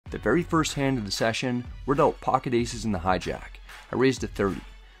The very first hand of the session, we're dealt pocket aces in the hijack. I raised to 30.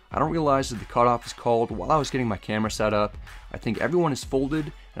 I don't realize that the cutoff is called while I was getting my camera set up. I think everyone is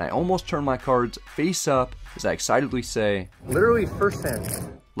folded, and I almost turn my cards face up as I excitedly say, literally first hand.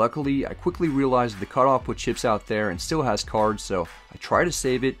 Luckily, I quickly realized that the cutoff put chips out there and still has cards, so I try to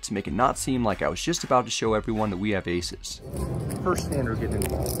save it to make it not seem like I was just about to show everyone that we have aces. First hand we're getting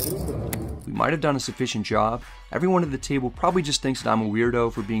involved. We might have done a sufficient job. Everyone at the table probably just thinks that I'm a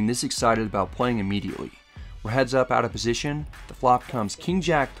weirdo for being this excited about playing immediately. We're heads up out of position. The flop comes King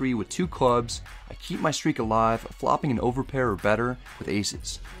Jack 3 with 2 clubs. I keep my streak alive, flopping an overpair or better with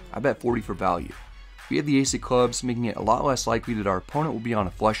aces. I bet 40 for value. We have the ace of clubs, making it a lot less likely that our opponent will be on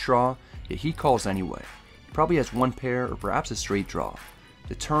a flush draw, yet he calls anyway. He probably has one pair or perhaps a straight draw.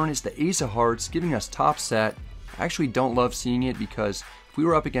 The turn is the ace of hearts, giving us top set. I actually don't love seeing it because if we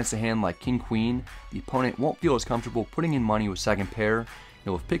were up against a hand like King Queen, the opponent won't feel as comfortable putting in money with second pair and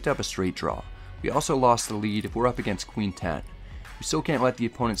will have picked up a straight draw. We also lost the lead if we're up against Queen 10. We still can't let the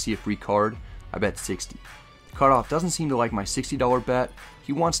opponent see a free card. I bet 60. The cutoff doesn't seem to like my $60 bet.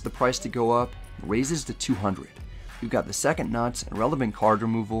 He wants the price to go up and raises to 200. We've got the second nuts and relevant card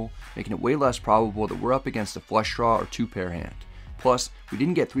removal, making it way less probable that we're up against a flush draw or 2-pair hand. Plus, we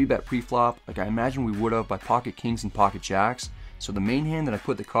didn't get 3-bet pre-flop like I imagined we would have by pocket kings and pocket jacks, so the main hand that I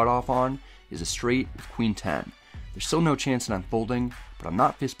put the cutoff on is a straight with Queen 10. There's still no chance that I'm folding, but I'm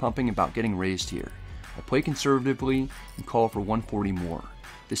not fist pumping about getting raised here. I play conservatively and call for 140 more.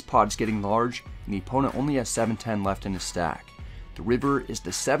 This pot is getting large, and the opponent only has 7-10 left in his stack. The river is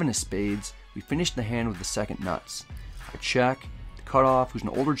the 7 of spades. We finish the hand with the second nuts. I check. The cutoff, who's an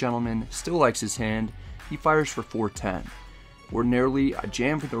older gentleman, still likes his hand. He fires for 410. Ordinarily, I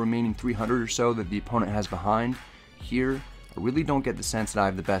jam for the remaining 300 or so that the opponent has behind. Here, I really don't get the sense that I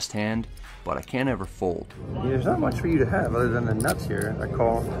have the best hand, but I can't ever fold. Yeah, there's not much for you to have other than the nuts here. I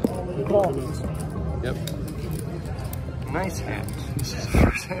call. Call. Yep. Nice hand. This is the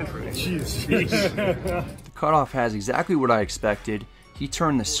first hand for me. Jeez. The cutoff has exactly what I expected. He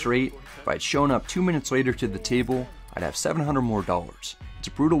turned the straight. If I had shown up 2 minutes later to the table, I'd have $700 more. It's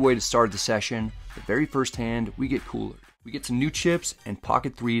a brutal way to start the session. The very first hand, we get cooler. We get some new chips and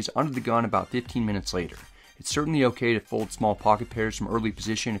pocket threes under the gun about 15 minutes later. It's certainly okay to fold small pocket pairs from early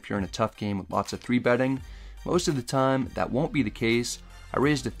position if you're in a tough game with lots of 3-betting. Most of the time, that won't be the case. I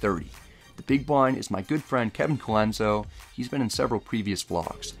raised to 30. The big blind is my good friend Kevin Colenso. He's been in several previous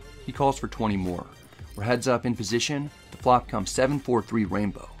vlogs. He calls for 20 more. We're heads up in position. The flop comes 7-4-3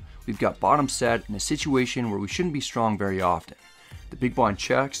 rainbow. We've got bottom set in a situation where we shouldn't be strong very often. The big blind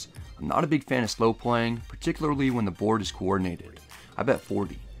checks. I'm not a big fan of slow playing, particularly when the board is coordinated. I bet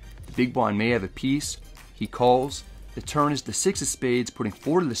 40. The big blind may have a piece. He calls. The turn is the 6 of spades, putting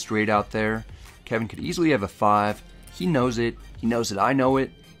 4 to the straight out there. Kevin could easily have a 5. He knows it. He knows that I know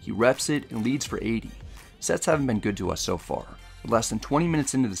it. He reps it and leads for 80. Sets haven't been good to us so far. With less than 20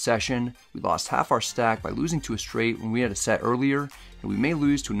 minutes into the session, we lost half our stack by losing to a straight when we had a set earlier, and we may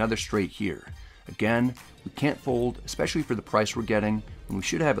lose to another straight here. Again, we can't fold, especially for the price we're getting, when we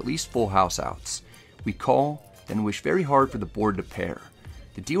should have at least full house outs. We call, then wish very hard for the board to pair.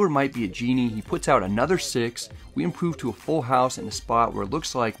 The dealer might be a genie. He puts out another 6. We improve to a full house in a spot where it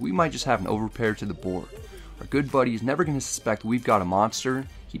looks like we might just have an overpair to the board. Our good buddy is never going to suspect we've got a monster.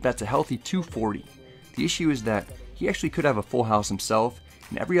 He bets a healthy 240. The issue is that he actually could have a full house himself,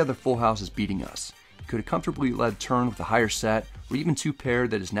 and every other full house is beating us. He could have comfortably led turn with a higher set, or even 2-pair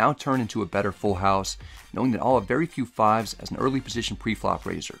that is now turned into a better full house, knowing that I'll have very few 5s as an early position pre-flop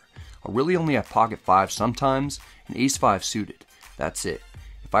raiser. I'll really only have pocket 5 sometimes, and ace-5 suited. That's it.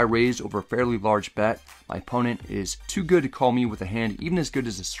 If I raise over a fairly large bet, my opponent is too good to call me with a hand even as good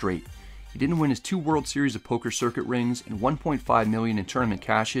as a straight. He didn't win his 2 World Series of Poker circuit rings and $1.5 million in tournament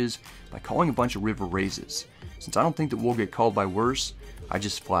cashes by calling a bunch of river raises. Since I don't think that we'll get called by worse, I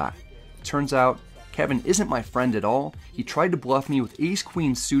just flat. Turns out, Kevin isn't my friend at all. He tried to bluff me with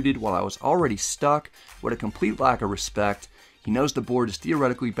ace-queen suited while I was already stuck. What a complete lack of respect. He knows the board is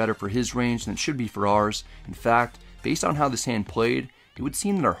theoretically better for his range than it should be for ours. In fact, based on how this hand played, it would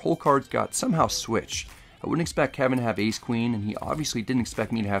seem that our whole cards got somehow switched. I wouldn't expect Kevin to have ace-queen, and he obviously didn't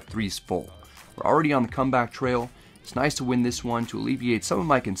expect me to have 3s full. We're already on the comeback trail. It's nice to win this one to alleviate some of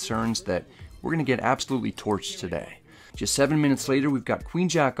my concerns that we're going to get absolutely torched today. Just 7 minutes later, we've got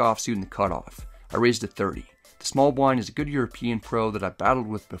queen-jack offsuit in the cutoff. I raised to 30. The small blind is a good European pro that I battled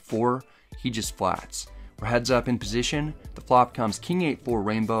with before. He just flats. We're heads up in position. The flop comes king 8-4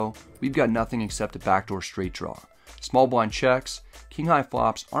 rainbow. We've got nothing except a backdoor straight draw. Small blind checks. King high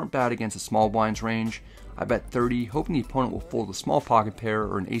flops aren't bad against a small blind's range. I bet 30, hoping the opponent will fold a small pocket pair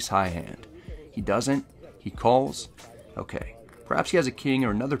or an ace high hand. He doesn't. He calls. Okay, Perhaps he has a king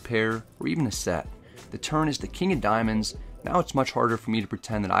or another pair, or even a set. The turn is the king of diamonds. Now it's much harder for me to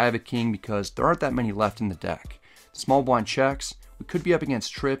pretend that I have a king because there aren't that many left in the deck. Small blind checks. We could be up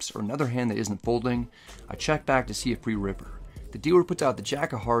against trips or another hand that isn't folding. I check back to see a free river. The dealer puts out the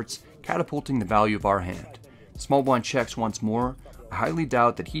jack of hearts, catapulting the value of our hand. Small blind checks once more. I highly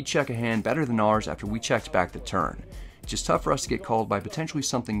doubt that he'd check a hand better than ours after we checked back the turn. It's just tough for us to get called by potentially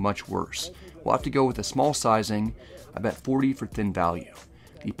something much worse. We'll have to go with a small sizing. I bet 40 for thin value.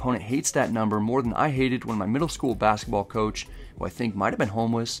 The opponent hates that number more than I hated when my middle school basketball coach, who I think might have been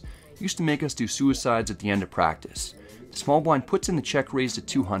homeless, used to make us do suicides at the end of practice. The small blind puts in the check raise to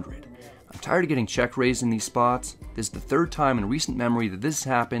 200. I'm tired of getting check raised in these spots. This is the third time in recent memory that this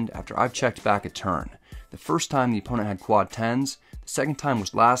has happened after I've checked back a turn. The first time the opponent had quad tens, the second time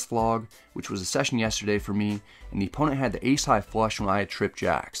was last vlog, which was a session yesterday for me, and the opponent had the ace high flush when I had trip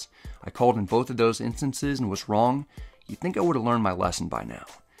jacks. I called in both of those instances and was wrong. You'd think I would have learned my lesson by now.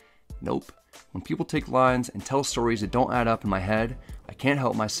 Nope. When people take lines and tell stories that don't add up in my head, I can't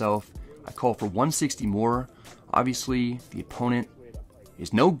help myself. I call for 160 more. Obviously, the opponent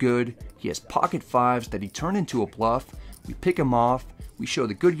is no good. He has pocket fives that he turned into a bluff. We pick him off. We show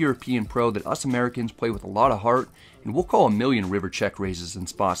the good European pro that us Americans play with a lot of heart, and we'll call a million river check raises in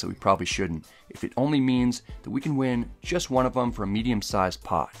spots that we probably shouldn't, if it only means that we can win just one of them for a medium-sized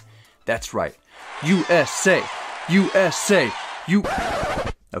pot. That's right. USA! USA!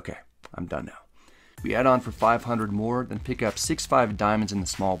 Okay, I'm done now. We add on for 500 more, then pick up 6-5 diamonds in the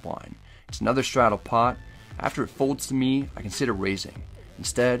small blind. It's another straddle pot. After it folds to me, I consider raising.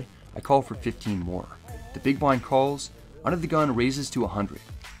 Instead, I call for 15 more. The big blind calls. Under the gun raises to 100.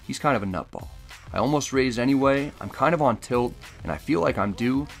 He's kind of a nutball. I almost raised anyway. I'm kind of on tilt, and I feel like I'm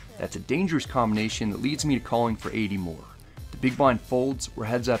due. That's a dangerous combination that leads me to calling for 80 more. The big blind folds. We're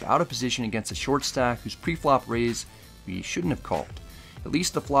heads up out of position against a short stack whose pre-flop raise we shouldn't have called. At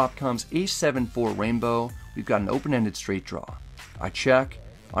least the flop comes ace-7-4 rainbow. We've got an open-ended straight draw. I check.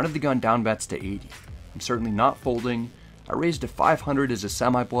 Under the gun down bets to 80. I'm certainly not folding. I raised to 500 as a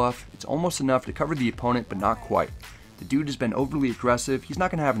semi-bluff. It's almost enough to cover the opponent, but not quite. The dude has been overly aggressive. He's not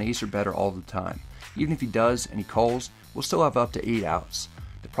going to have an ace or better all the time. Even if he does and he calls, we'll still have up to 8 outs.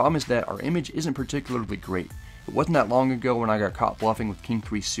 The problem is that our image isn't particularly great. It wasn't that long ago when I got caught bluffing with king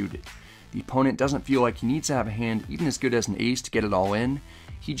 3 suited. The opponent doesn't feel like he needs to have a hand even as good as an ace to get it all in.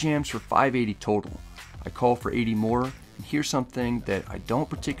 He jams for 580 total. I call for 80 more, and here's something that I don't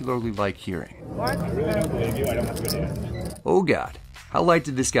particularly like hearing. What? I really don't believe you. I don't have a good hand. Oh god, how light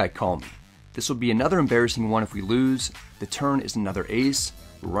did this guy call me? This will be another embarrassing one if we lose. The turn is another ace.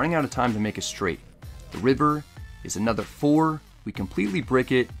 We're running out of time to make a straight. The river is another 4. We completely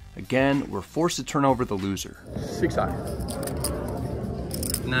brick it. Again, we're forced to turn over the loser. 6 high.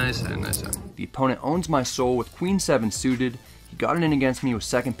 Nice hand, nice hand. The opponent owns my soul with queen 7 suited. He got it in against me with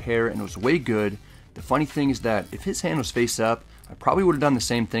second pair and it was way good. The funny thing is that if his hand was face up, I probably would have done the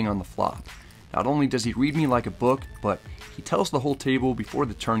same thing on the flop. Not only does he read me like a book, but he tells the whole table before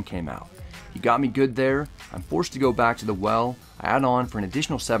the turn came out. He got me good there. I'm forced to go back to the well. I add on for an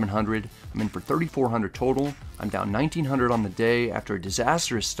additional 700. I'm in for 3,400 total. I'm down 1,900 on the day after a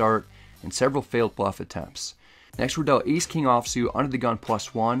disastrous start and several failed bluff attempts. Next we're dealt ace-king offsuit under the gun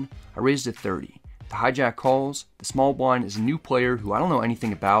 +1. I raised to 30. The hijack calls. The small blind is a new player who I don't know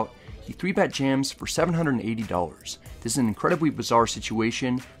anything about. He 3-bet jams for $780. This is an incredibly bizarre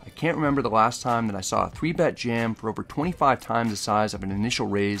situation. I can't remember the last time that I saw a 3-bet jam for over 25 times the size of an initial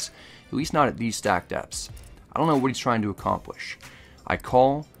raise, at least not at these stack depths. I don't know what he's trying to accomplish. I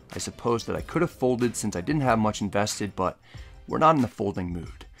call. I suppose that I could have folded since I didn't have much invested, but we're not in the folding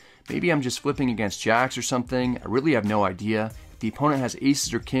mood. Maybe I'm just flipping against jacks or something. I really have no idea. If the opponent has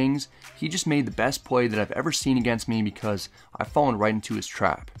aces or kings, he just made the best play that I've ever seen against me because I've fallen right into his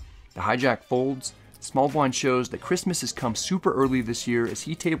trap. The hijack folds. Small blind shows that Christmas has come super early this year as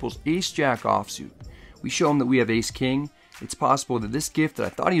he tables ace-jack offsuit. We show him that we have ace-king. It's possible that this gift that I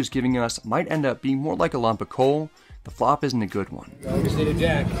thought he was giving us might end up being more like a lump of coal. The flop isn't a good one. Overstated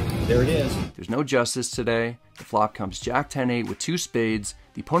jack. There it is. There's no justice today. The flop comes jack 10-8 with 2 spades.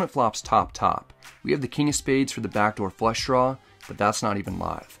 The opponent flops top. We have the king of spades for the backdoor flush draw, but that's not even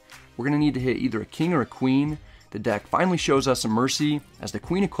live. We're going to need to hit either a king or a queen. The deck finally shows us some mercy. As the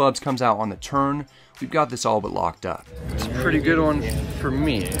queen of clubs comes out on the turn, we've got this all but locked up. It's a pretty good one for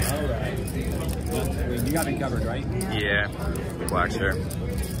me. All right. You got me covered, right? Yeah. Black share.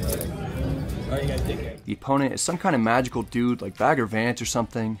 The opponent is some kind of magical dude like Bagger Vance or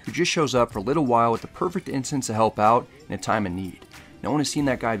something who just shows up for a little while with the perfect instance to help out in a time of need. No one has seen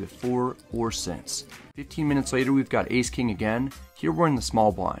that guy before or since. 15 minutes later we've got ace-king again. Here we're in the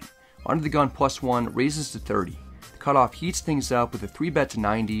small blind. Under the gun +1 raises to 30. The cutoff heats things up with a 3-bet to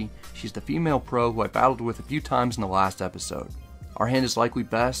 90. She's the female pro who I battled with a few times in the last episode. Our hand is likely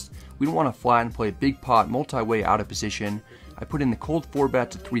best. We don't want to flat and play a big pot multi-way out of position. I put in the cold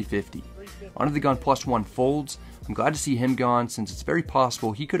 4-bet to 350. Under the gun +1 folds. I'm glad to see him gone since it's very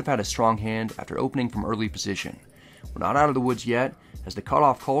possible he could have had a strong hand after opening from early position. We're not out of the woods yet, as the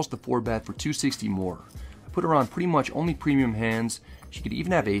cutoff calls the 4-bet for 260 more. I put her on pretty much only premium hands. She could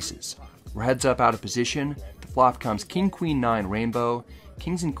even have aces. We're heads up out of position. The flop comes King Queen 9 rainbow.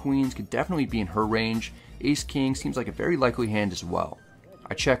 Kings and queens could definitely be in her range. Ace King seems like a very likely hand as well.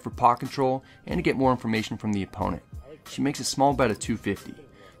 I check for pot control and to get more information from the opponent. She makes a small bet of 250.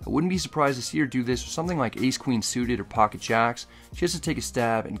 I wouldn't be surprised to see her do this with something like Ace Queen suited or pocket jacks, just to take a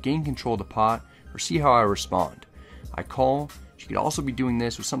stab and gain control of the pot or see how I respond. I call. She could also be doing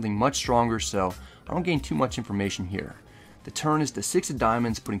this with something much stronger, so I don't gain too much information here. The turn is the 6 of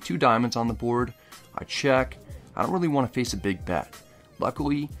diamonds, putting 2 diamonds on the board. I check. I don't really want to face a big bet.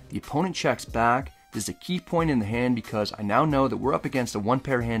 Luckily, the opponent checks back. This is a key point in the hand because I now know that we're up against a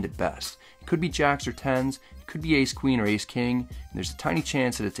 1-pair hand at best. It could be jacks or tens, it could be ace queen or ace king, and there's a tiny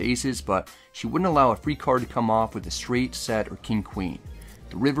chance that it's aces, but she wouldn't allow a free card to come off with a straight, set, or king queen.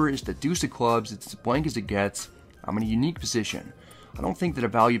 The river is the deuce of clubs, it's as blank as it gets. I'm in a unique position. I don't think that a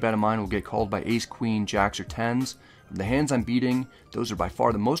value bet of mine will get called by ace queen, jacks, or tens. Of the hands I'm beating, those are by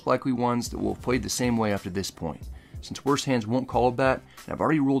far the most likely ones that will have played the same way after this point. Since worse hands won't call a bet, and I've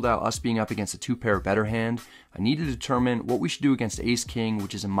already ruled out us being up against a 2-pair better hand, I need to determine what we should do against ace king,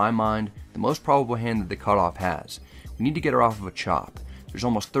 which is in my mind the most probable hand that the cutoff has. We need to get her off of a chop. There's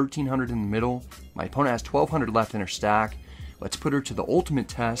almost 1,300 in the middle. My opponent has 1,200 left in her stack. Let's put her to the ultimate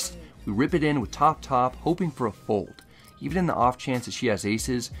test. We rip it in with top, hoping for a fold. Even in the off chance that she has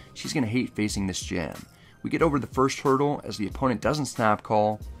aces, she's going to hate facing this jam. We get over the first hurdle as the opponent doesn't snap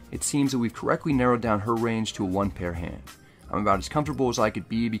call. It seems that we've correctly narrowed down her range to a 1-pair hand. I'm about as comfortable as I could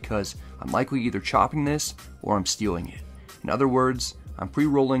be because I'm likely either chopping this or I'm stealing it. In other words, I'm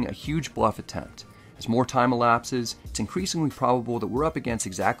pre-rolling a huge bluff attempt. As more time elapses, it's increasingly probable that we're up against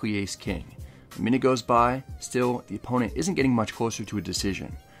exactly ace-king. A minute goes by, still, the opponent isn't getting much closer to a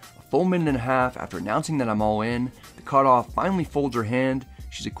decision. A full minute and a half after announcing that I'm all in, the cutoff finally folds her hand.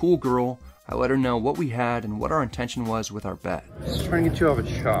 She's a cool girl. I let her know what we had and what our intention was with our bet. Just trying to get you off a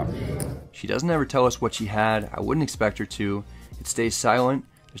chop. She doesn't ever tell us what she had. I wouldn't expect her to. It stays silent.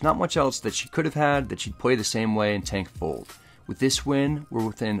 There's not much else that she could have had that she'd play the same way and tank fold. With this win, we're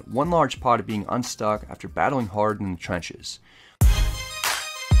within one large pot of being unstuck after battling hard in the trenches.